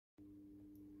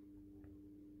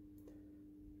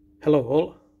Hello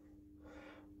all,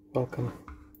 welcome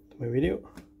to my video.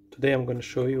 Today I'm going to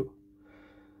show you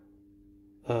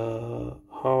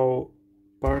how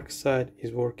Parkside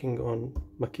is working on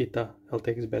Makita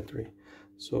LTX battery.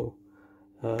 So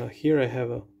here I have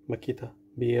a Makita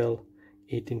BL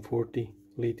 1840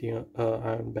 lithium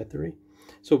ion battery.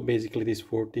 So basically this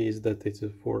 40 is that it's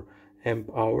a 4 amp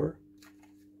hour.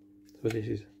 So this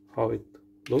is how it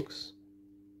looks.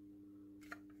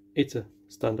 It's a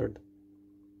standard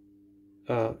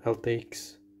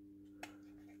LTX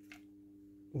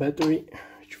battery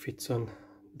which fits on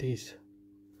these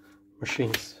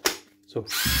machines. So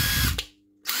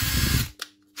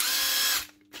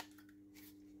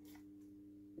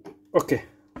okay,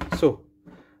 so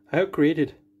I have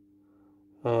created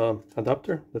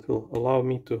adapter that will allow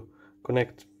me to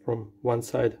connect from one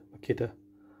side Makita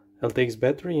LTX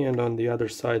battery and on the other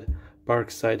side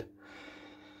Parkside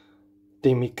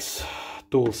TeamX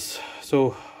tools.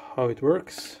 So how it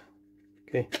works: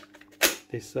 okay,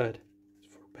 this side is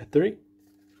for battery,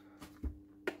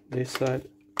 this side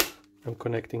I'm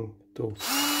connecting tools.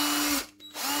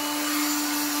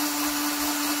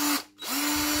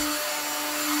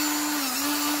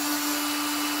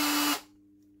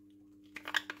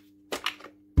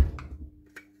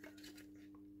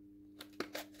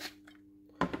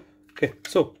 Okay,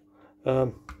 so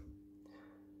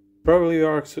probably you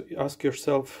ask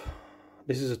yourself,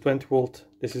 this is a 20 volt,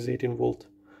 this is 18 volt.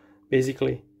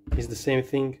 Basically, it's the same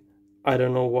thing. I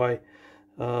don't know why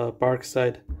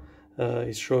Parkside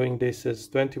is showing this as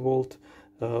 20 volt.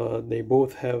 They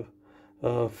both have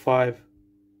 5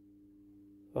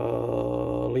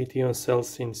 lithium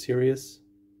cells in series.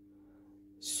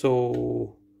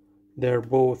 So they're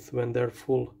both, when they're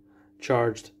full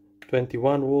charged,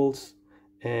 21 volts,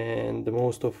 and the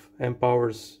most of amp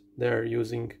hours they're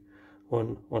using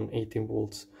on 18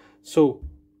 volts. So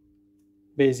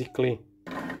basically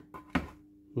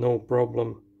no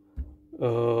problem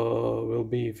will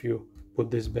be if you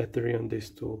put this battery on this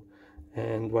tool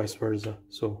and vice versa.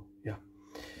 So yeah,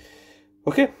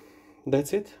 okay,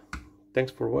 that's it.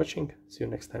 Thanks for watching. See you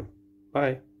next time.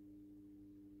 Bye.